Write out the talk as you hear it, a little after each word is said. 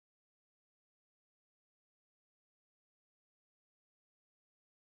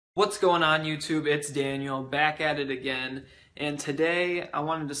What's going on, YouTube? It's Daniel, back at it again, and today I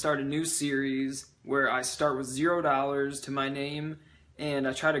wanted to start a new series where I start with $0 to my name and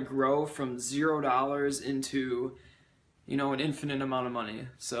I try to grow from $0 into, an infinite amount of money.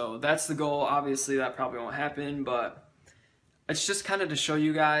 So that's the goal. Obviously that probably won't happen, but it's just kind of to show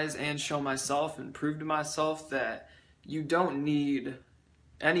you guys and show myself and prove to myself that you don't need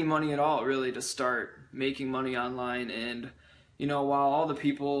any money at all really to start making money online. And while all the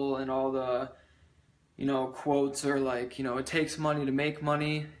people and all the, quotes are like, it takes money to make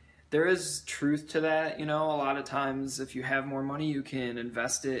money, there is truth to that. A lot of times if you have more money, you can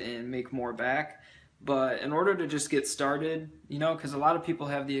invest it and make more back. But in order to just get started, because a lot of people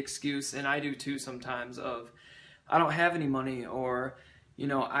have the excuse, and I do too sometimes, of I don't have any money, or,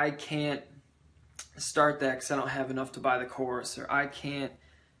 I can't start that because I don't have enough to buy the course, or I can't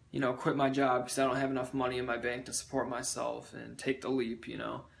quit my job because I don't have enough money in my bank to support myself and take the leap,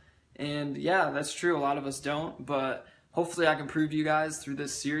 And yeah, that's true. A lot of us don't, but hopefully I can prove to you guys through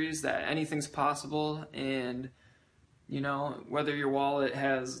this series that anything's possible. And, whether your wallet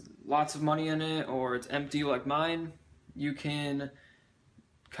has lots of money in it or it's empty like mine, you can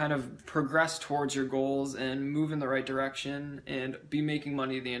kind of progress towards your goals and move in the right direction and be making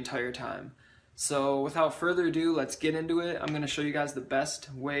money the entire time. So without further ado, let's get into it. I'm going to show you guys the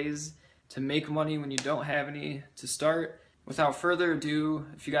best ways to make money when you don't have any to start. Without further ado,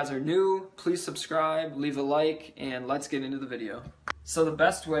 if you guys are new, please subscribe, leave a like, and let's get into the video. So the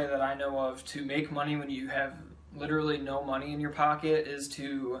best way that I know of to make money when you have literally no money in your pocket is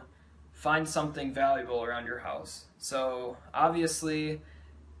to find something valuable around your house. So obviously,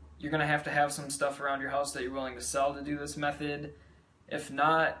 you're going to have some stuff around your house that you're willing to sell to do this method. If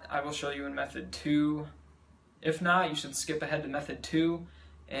not, I will show you in method 2. If not, you should skip ahead to method 2.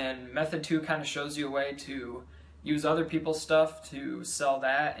 And method 2 kind of shows you a way to use other people's stuff to sell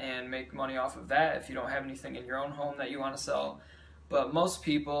that and make money off of that if you don't have anything in your own home that you want to sell. But most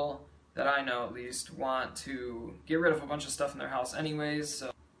people, that I know at least, want to get rid of a bunch of stuff in their house anyways.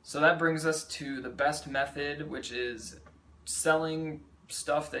 So that brings us to the best method, which is selling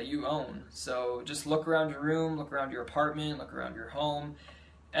stuff that you own. So just look around your room, look around your apartment, look around your home.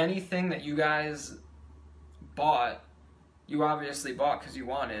 Anything that you guys bought, you obviously bought because you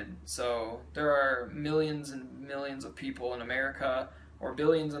wanted. So there are millions and millions of people in America, or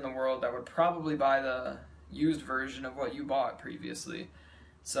billions in the world, that would probably buy the used version of what you bought previously.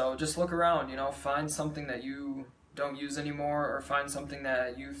 So just look around, find something that you don't use anymore, or find something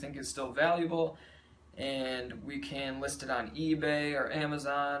that you think is still valuable, and we can list it on eBay or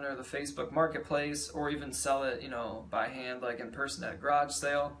Amazon or the Facebook Marketplace, or even sell it, by hand, like in person at a garage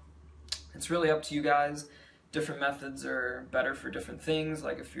sale. It's really up to you guys. Different methods are better for different things.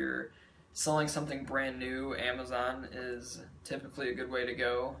 Like if you're selling something brand new, Amazon is typically a good way to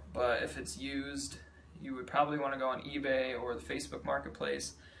go. But if it's used, you would probably want to go on eBay or the Facebook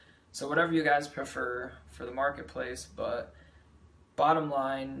Marketplace. So whatever you guys prefer for the marketplace, but bottom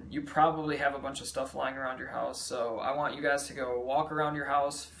line, you probably have a bunch of stuff lying around your house, so I want you guys to go walk around your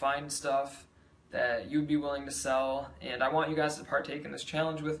house, find stuff that you'd be willing to sell, and I want you guys to partake in this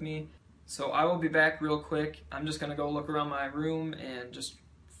challenge with me. So I will be back real quick. I'm just going to go look around my room and just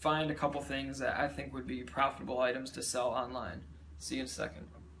find a couple things that I think would be profitable items to sell online. See you in a second.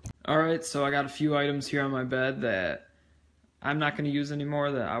 Alright, so I got a few items here on my bed that I'm not going to use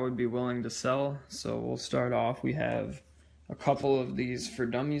anymore that I would be willing to sell. So we'll start off. We have a couple of these For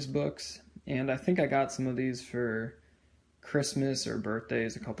Dummies books, and I think I got some of these for Christmas or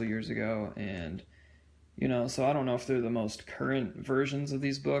birthdays a couple years ago, and so I don't know if they're the most current versions of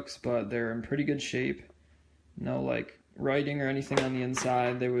these books, but they're in pretty good shape. No like writing or anything on the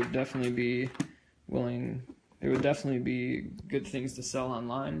inside. They would definitely be good things to sell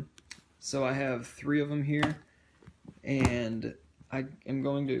online. So I have 3 of them here, and I'm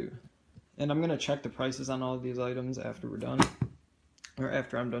going to check the prices on all of these items after we're done, or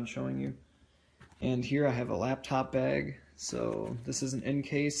after I'm done showing you. And here I have a laptop bag. So this is an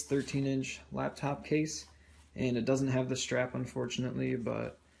in-case 13-inch laptop case, and it doesn't have the strap, unfortunately,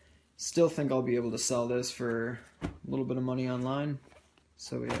 but still think I'll be able to sell this for a little bit of money online.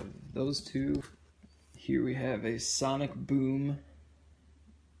 So we have those 2. Here we have a Sonic Boom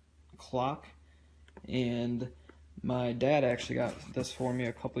clock, and my dad actually got this for me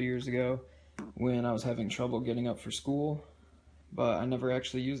a couple years ago when I was having trouble getting up for school, but I never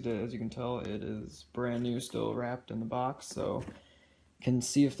actually used it. As you can tell, it is brand new, still wrapped in the box, so can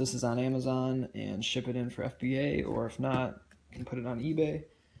see if this is on Amazon and ship it in for FBA, or if not, can put it on eBay.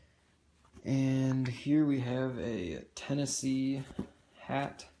 And here we have a Tennessee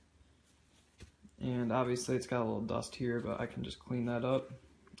hat, and obviously it's got a little dust here, but I can just clean that up.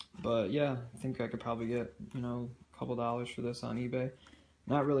 But yeah, I think I could probably get, a couple dollars for this on eBay.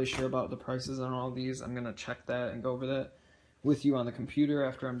 Not really sure about the prices on all these. I'm gonna check that and go over that with you on the computer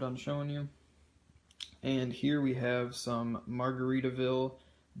after I'm done showing you. And here we have some Margaritaville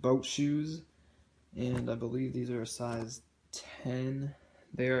boat shoes, and I believe these are a size 10.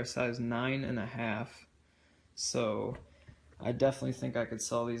 They are a size 9.5. So I definitely think I could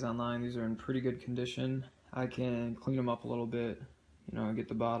sell these online. These are in pretty good condition. I can clean them up a little bit, get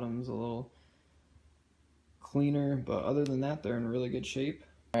the bottoms a little cleaner, but other than that, they're in really good shape.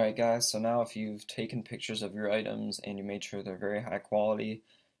 Alright guys, so now if you've taken pictures of your items and you made sure they're very high quality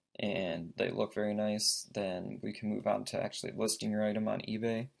and they look very nice, then we can move on to actually listing your item on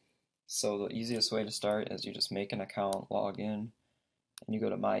eBay. So the easiest way to start is you just make an account, log in, and you go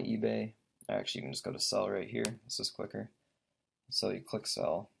to My eBay. Actually, you can just go to Sell right here. This is quicker. So you click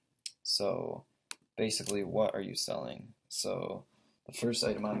Sell. So basically, what are you selling? So the first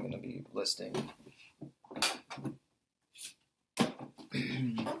item I'm going to be listing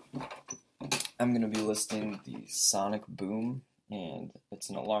I'm going to be listing the Sonic Boom, and it's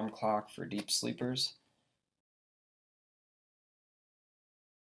an alarm clock for deep sleepers.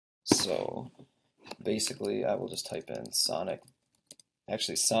 So basically, I will just type in Sonic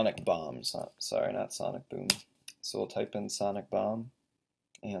Bomb. Sorry, not Sonic Boom. So we'll type in Sonic Bomb,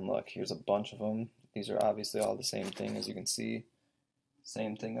 and look, here's a bunch of them. These are obviously all the same thing, as you can see.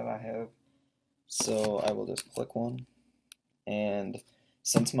 Same thing that I have. So I will just click one, and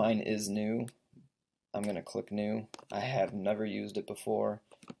since mine is new, I'm going to click New. I have never used it before.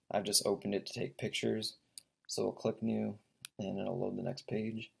 I've just opened it to take pictures. So we'll click New, and it'll load the next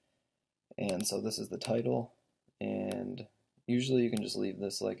page. And so this is the title, and usually you can just leave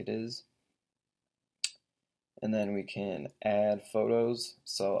this like it is. And then we can add photos.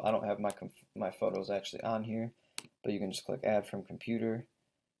 So I don't have my photos actually on here, but you can just click Add from Computer,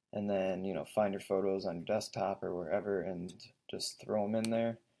 and then find your photos on your desktop or wherever, and just throw them in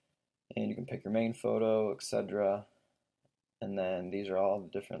there. And you can pick your main photo, etc. And then these are all the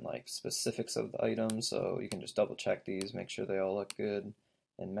different specifics of the item, so you can just double check these, make sure they all look good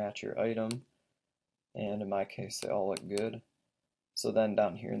and match your item. And in my case, they all look good. So then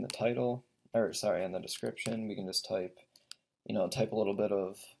down here in the title, in the description, we can just type a little bit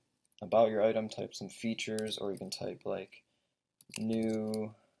of about your item, type some features, or you can type like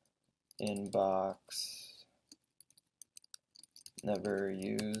new inbox, never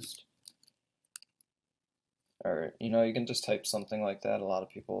used. Or, you can just type something like that. A lot of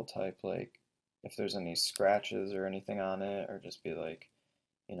people will type like if there's any scratches or anything on it, or just be like,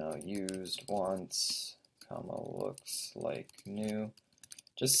 used once, looks like new.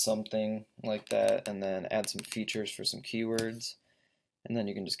 Just something like that, and then add some features for some keywords. And then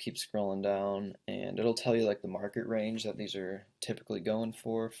you can just keep scrolling down, and it'll tell you like the market range that these are typically going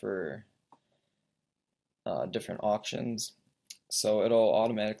for different auctions. So it'll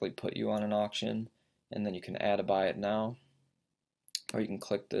automatically put you on an auction, and then you can add a buy it now, or you can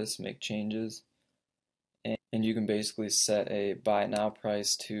click this, make changes, and you can basically set a buy it now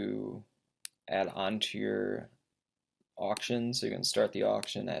price to add onto your auction. So you can start the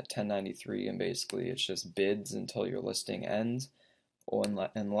auction at $10.93, and basically it's just bids until your listing ends, or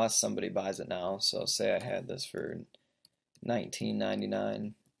unless somebody buys it now. So say I had this for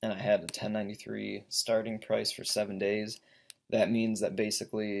 $19.99 and I had a $10.93 starting price for 7 days. That means that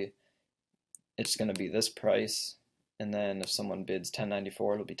basically it's going to be this price, and then if someone bids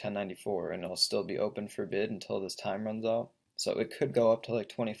 $10.94, it'll be $10.94, and it'll still be open for bid until this time runs out. So it could go up to like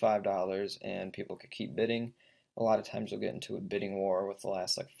 $25, and people could keep bidding. A lot of times you'll get into a bidding war with the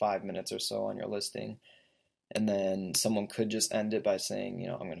last like 5 minutes or so on your listing, and then someone could just end it by saying,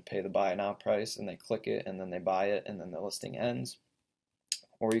 I'm going to pay the buy it now price, and they click it, and then they buy it, and then the listing ends.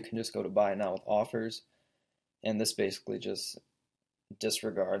 Or you can just go to buy it now with offers, and this basically just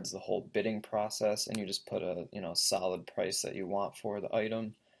disregards the whole bidding process, and you just put a solid price that you want for the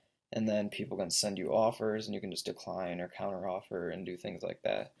item, and then people can send you offers, and you can just decline or counter offer and do things like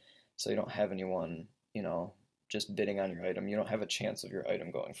that. So you don't have anyone just bidding on your item. You don't have a chance of your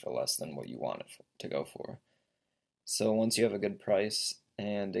item going for less than what you want it to go for. So once you have a good price,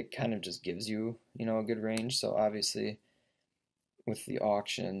 and it kind of just gives you a good range. So obviously with the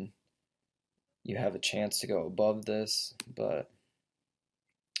auction you have a chance to go above this, but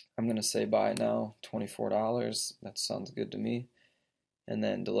I'm going to say buy it now, $24. That sounds good to me. And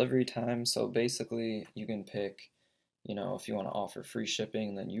then delivery time, so basically you can pick, if you want to offer free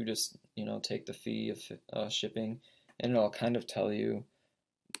shipping, then you just, take the fee of shipping, and it'll kind of tell you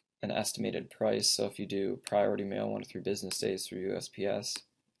an estimated price. So if you do priority mail 1 to 3 business days through USPS,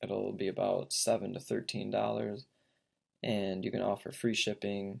 it'll be about $7 to $13. and you can offer free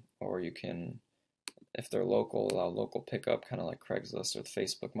shipping, or you can, if they're local, allow local pickup, kind of like Craigslist or the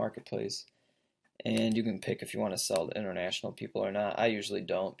Facebook Marketplace. And you can pick if you want to sell to international people or not. I usually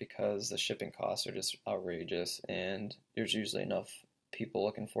don't because the shipping costs are just outrageous, and there's usually enough people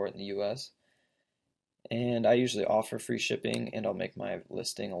looking for it in the US. And I usually offer free shipping, and I'll make my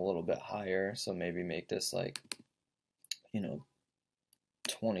listing a little bit higher. So maybe make this like, you know,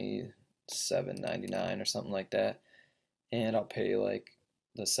 $27.99 or something like that. And I'll pay like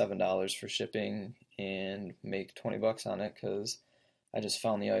the $7 for shipping and make 20 bucks on it because I just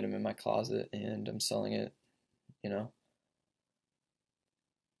found the item in my closet and I'm selling it, you know.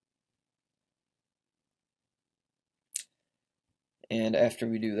 And after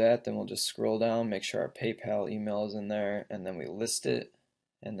we do that, then we'll just scroll down, make sure our PayPal email is in there, and then we list it,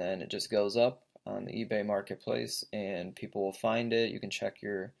 and then it just goes up on the eBay marketplace, and people will find it. You can check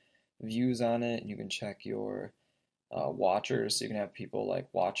your views on it, you can check your watchers, so you can have people like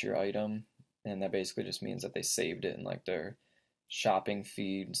watch your item, and that basically just means that they saved it in like their shopping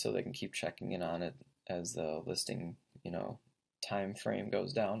feed, so they can keep checking in on it as the listing, time frame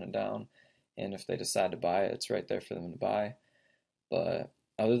goes down and down. And if they decide to buy it, it's right there for them to buy. But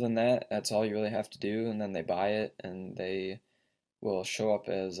other than that, that's all you really have to do. And then they buy it and they will show up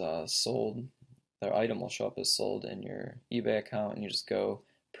as sold. Their item will show up as sold in your eBay account, and you just go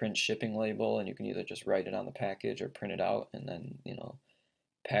print shipping label, and you can either just write it on the package or print it out, and then,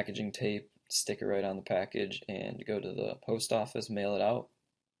 packaging tape, stick it right on the package, and go to the post office, mail it out,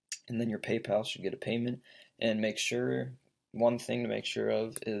 and then your PayPal should get a payment. And make sure, one thing to make sure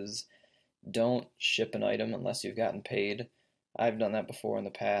of is don't ship an item unless you've gotten paid. I've done that before in the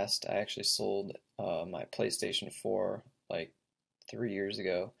past. I actually sold my PlayStation 4 like 3 years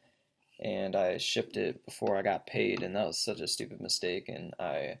ago, and I shipped it before I got paid, and that was such a stupid mistake. And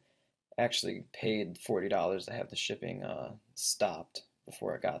I actually paid $40 to have the shipping stopped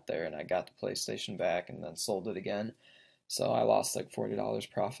before I got there, and I got the PlayStation back and then sold it again. So I lost like $40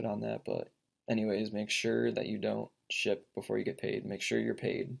 profit on that. But anyways, make sure that you don't ship before you get paid. Make sure you're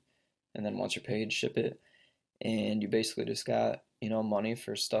paid, and then once you're paid, ship it. And you basically just got, money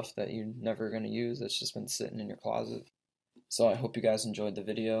for stuff that you're never going to use that's just been sitting in your closet. So I hope you guys enjoyed the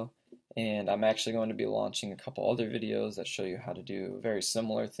video, and I'm actually going to be launching a couple other videos that show you how to do very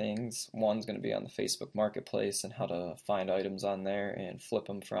similar things. One's going to be on the Facebook Marketplace and how to find items on there and flip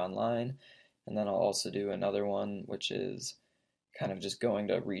them for online. And then I'll also do another one which is kind of just going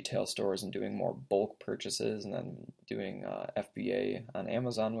to retail stores and doing more bulk purchases, and then doing FBA on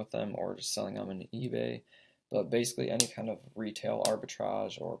Amazon with them, or just selling them on eBay. But basically any kind of retail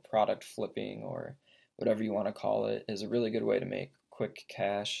arbitrage or product flipping, or whatever you want to call it, is a really good way to make quick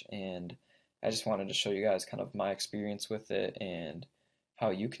cash. And I just wanted to show you guys kind of my experience with it and how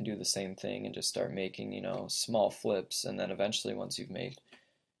you can do the same thing and just start making, small flips. And then eventually, once you've made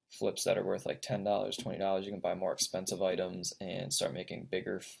flips that are worth like $10, $20, you can buy more expensive items and start making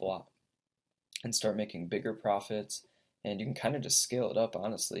bigger profits. And you can kind of just scale it up.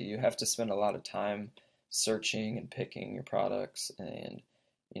 Honestly, you have to spend a lot of time searching and picking your products, and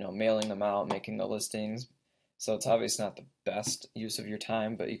mailing them out, making the listings. So it's obviously not the best use of your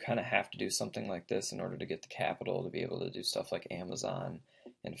time, but you kind of have to do something like this in order to get the capital to be able to do stuff like Amazon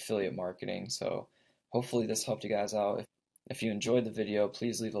and affiliate marketing. So hopefully this helped you guys out. If you enjoyed the video,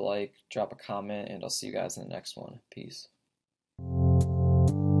 please leave a like, drop a comment, and I'll see you guys in the next one. Peace.